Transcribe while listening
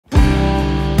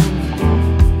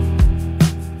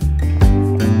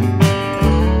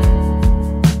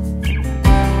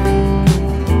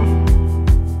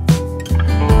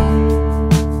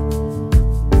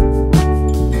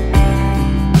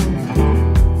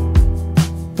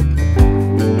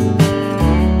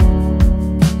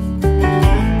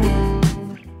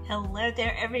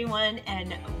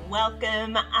and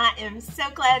welcome. I am so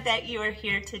glad that you are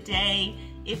here today.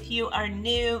 If you are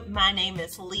new, my name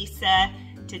is Lisa.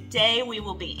 Today we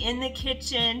will be in the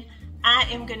kitchen. I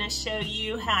am going to show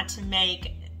you how to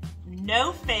make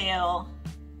no-fail,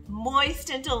 moist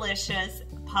and delicious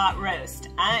pot roast.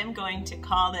 I am going to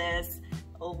call this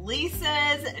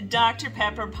Lesa's Dr.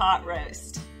 Pepper pot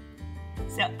roast.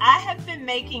 So I have been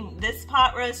making this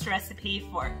pot roast recipe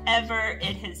forever.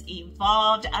 It has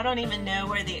evolved. I don't even know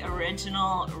where the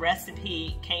original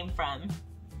recipe came from.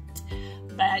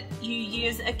 But you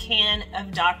use a can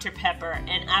of Dr. Pepper,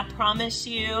 and I promise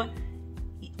you,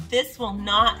 this will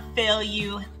not fail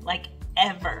you like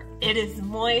ever. It is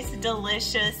moist,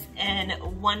 delicious, and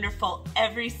wonderful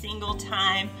every single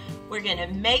time. We're gonna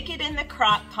make it in the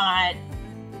crock pot,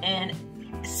 and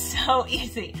so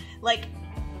easy. Like,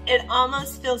 it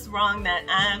almost feels wrong that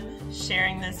I'm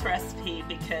sharing this recipe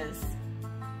because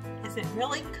is it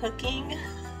really cooking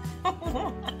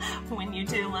when you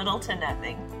do little to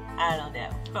nothing? I don't know,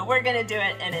 but we're gonna do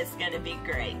it and it's gonna be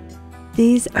great.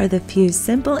 These are the few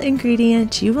simple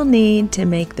ingredients you will need to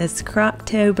make this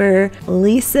Crocktober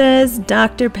Lesa's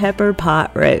Dr. Pepper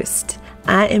pot roast.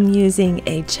 I am using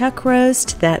a chuck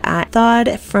roast that I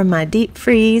thawed from my deep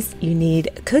freeze. You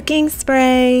need cooking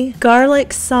spray,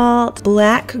 garlic salt,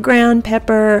 black ground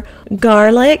pepper,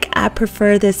 garlic. I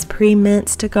prefer this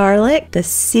pre-minced garlic. The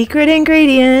secret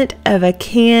ingredient of a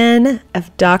can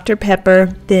of Dr.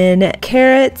 Pepper. Then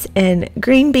carrots and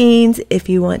green beans. If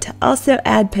you want to also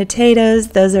add potatoes,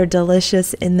 those are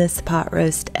delicious in this pot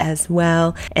roast as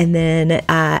well. And then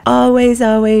I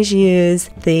always use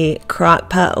the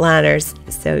crock pot liners.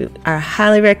 So I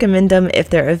highly recommend them if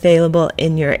they're available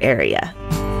in your area.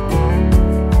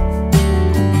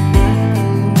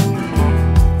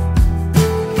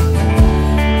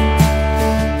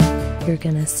 You're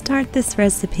gonna start this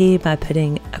recipe by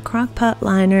putting a crock pot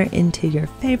liner into your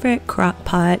favorite crock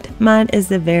pot. Mine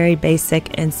is a very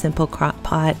basic and simple crock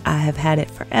pot. I have had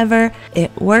it forever.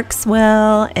 It works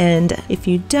well, and if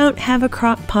you don't have a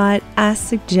crock pot, I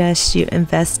suggest you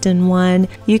invest in one.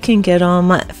 You can get them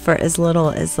for as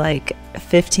little as like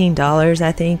 $15,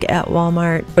 I think, at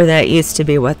Walmart, or that used to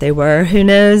be what they were. Who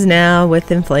knows now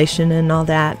with inflation and all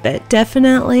that, but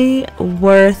definitely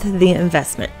worth the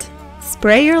investment.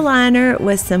 Spray your liner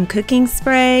with some cooking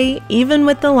spray. Even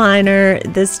with the liner,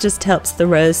 this just helps the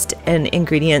roast and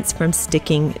ingredients from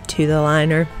sticking to the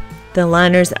liner. The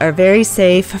liners are very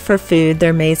safe for food.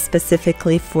 They're made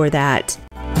specifically for that.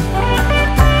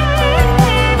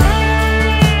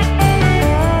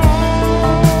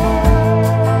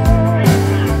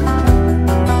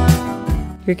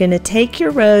 You're going to take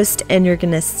your roast and you're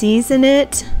going to season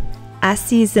it. I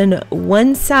season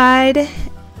one side,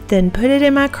 then put it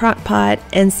in my crock pot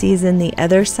and season the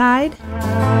other side.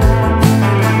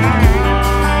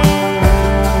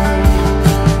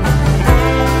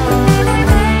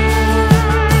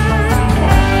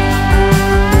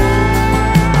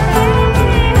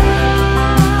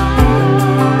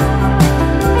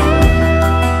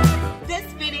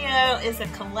 This video is a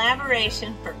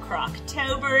collaboration for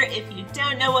Crocktober. If you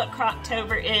don't know what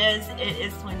Crocktober is, it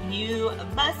is when you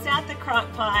bust out the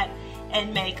crock pot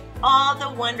and make all the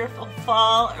wonderful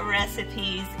fall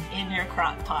recipes in your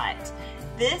crock pot.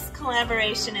 This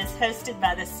collaboration is hosted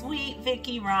by the sweet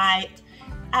Picchi.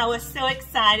 I was so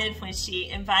excited when she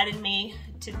invited me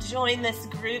to join this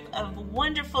group of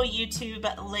wonderful YouTube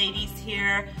ladies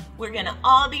here. We're gonna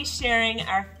all be sharing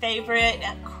our favorite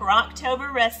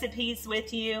Crocktober recipes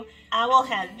with you. I will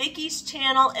have Vicky's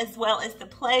channel as well as the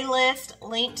playlist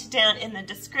linked down in the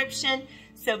description.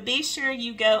 So be sure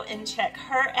you go and check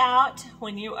her out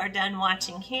when you are done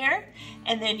watching here.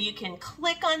 And then you can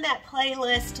click on that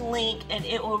playlist link and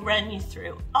it will run you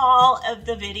through all of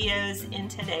the videos in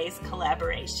today's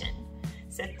collaboration.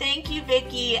 So thank you,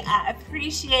 Vicki. I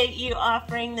appreciate you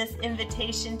offering this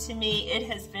invitation to me. It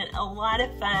has been a lot of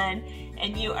fun,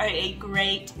 and you are a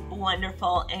great,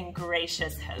 wonderful, and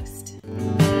gracious host.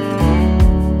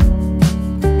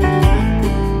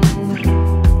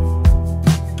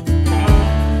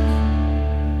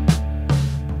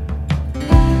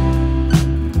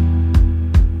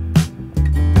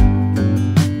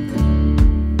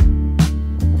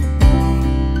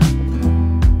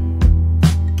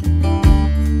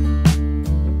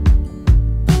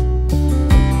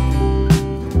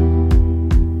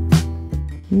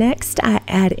 Next, I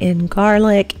add in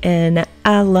garlic, and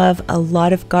I love a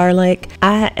lot of garlic.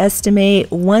 I estimate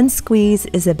one squeeze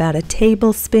is about a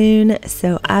tablespoon,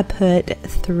 so I put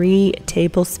 3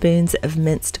 tablespoons of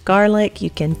minced garlic.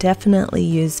 You can definitely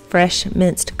use fresh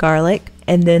minced garlic.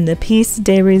 And then the piece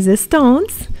de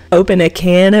resistance Open a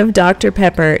can of Dr.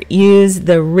 Pepper. Use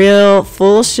the real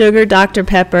full sugar Dr.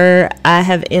 Pepper. I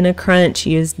have in a crunch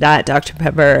used Diet Dr.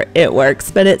 Pepper. It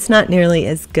works, but it's not nearly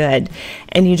as good.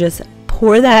 And you just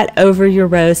pour that over your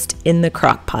roast in the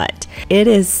crock pot. It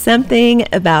is something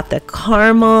about the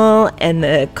caramel and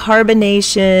the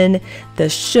carbonation, the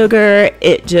sugar.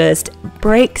 It just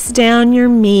breaks down your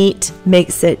meat,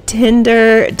 makes it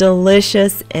tender,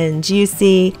 delicious, and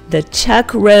juicy. The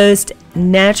chuck roast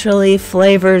naturally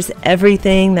flavors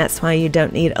everything. That's why you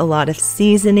don't need a lot of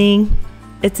seasoning.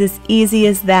 It's as easy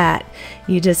as that.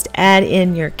 You just add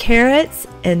in your carrots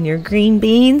and your green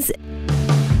beans.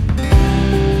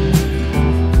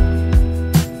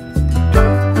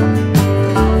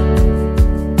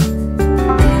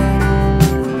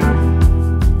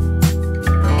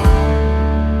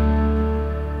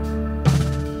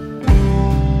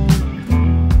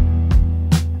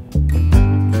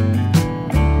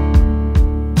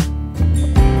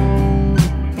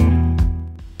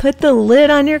 Put the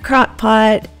lid on your crock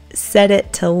pot, set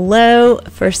it to low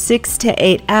for 6 to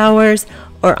 8 hours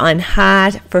or on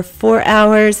high for 4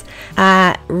 hours.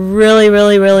 I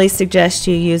really suggest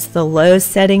you use the low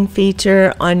setting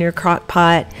feature on your crock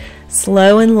pot.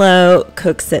 Slow and low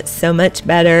cooks it so much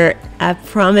better. I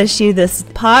promise you this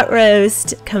pot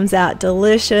roast comes out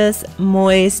delicious,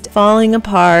 moist, falling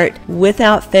apart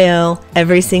without fail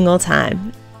every single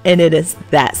time. And it is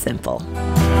that simple.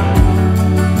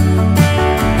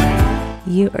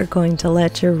 You are going to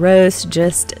let your roast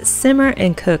just simmer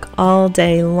and cook all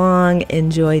day long.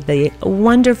 Enjoy the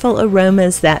wonderful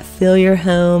aromas that fill your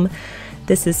home.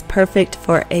 This is perfect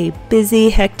for a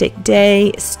busy, hectic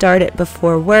day. Start it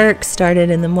before work, start it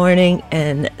in the morning,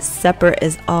 and supper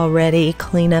is all ready.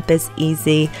 Cleanup is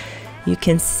easy. You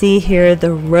can see here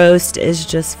the roast is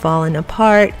just falling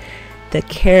apart. The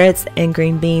carrots and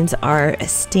green beans are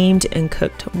steamed and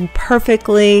cooked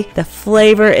perfectly. The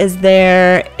flavor is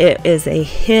there. It is a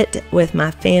hit with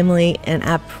my family, and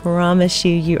I promise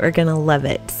you, you are gonna love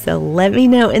it. So let me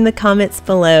know in the comments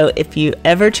below if you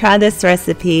ever try this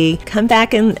recipe. Come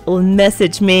back and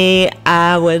message me.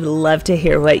 I would love to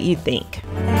hear what you think.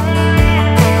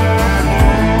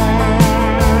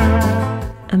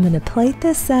 I'm gonna plate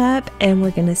this up and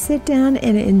we're gonna sit down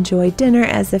and enjoy dinner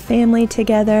as a family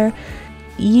together.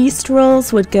 Yeast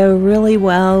rolls would go really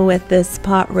well with this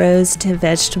pot roast,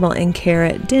 vegetable and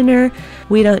carrot dinner.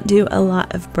 We don't do a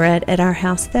lot of bread at our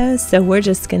house though, so we're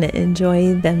just gonna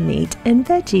enjoy the meat and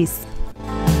veggies.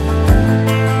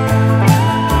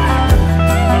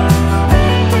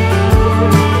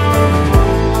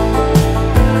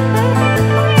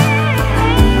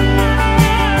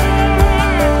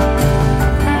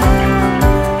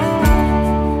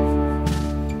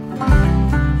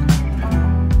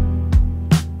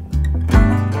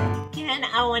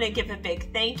 I want to give a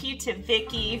big thank you to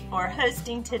Vicki for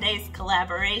hosting today's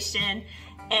collaboration,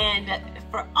 and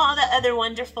for all the other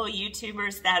wonderful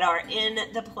YouTubers that are in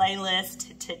the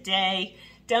playlist today.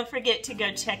 Don't forget to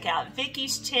go check out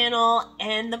Vicki's channel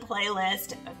and the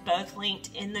playlist, both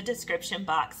linked in the description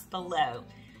box below.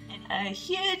 And a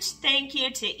huge thank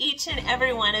you to each and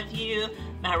every one of you,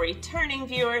 my returning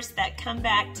viewers that come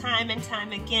back time and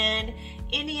time again,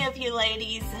 any of you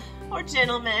ladies or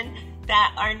gentlemen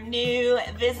that are new,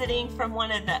 visiting from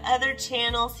one of the other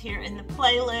channels here in the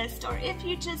playlist, or if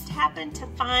you just happen to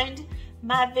find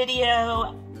my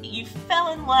video, you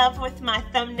fell in love with my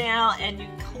thumbnail and you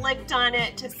clicked on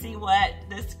it to see what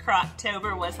this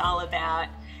Crocktober was all about.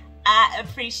 I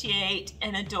appreciate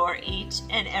and adore each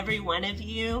and every one of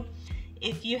you.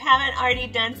 If you haven't already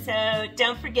done so,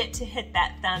 don't forget to hit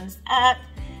that thumbs up.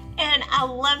 And I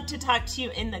love to talk to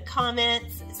you in the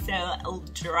comments, so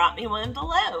drop me one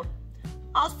below.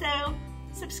 Also,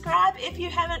 subscribe if you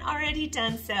haven't already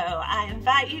done so. I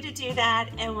invite you to do that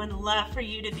and would love for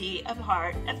you to be a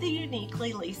part of the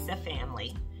Uniquely Lesa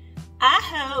family. I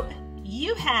hope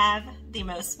you have the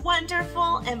most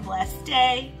wonderful and blessed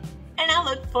day, and I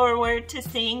look forward to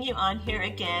seeing you on here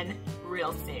again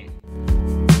real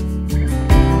soon.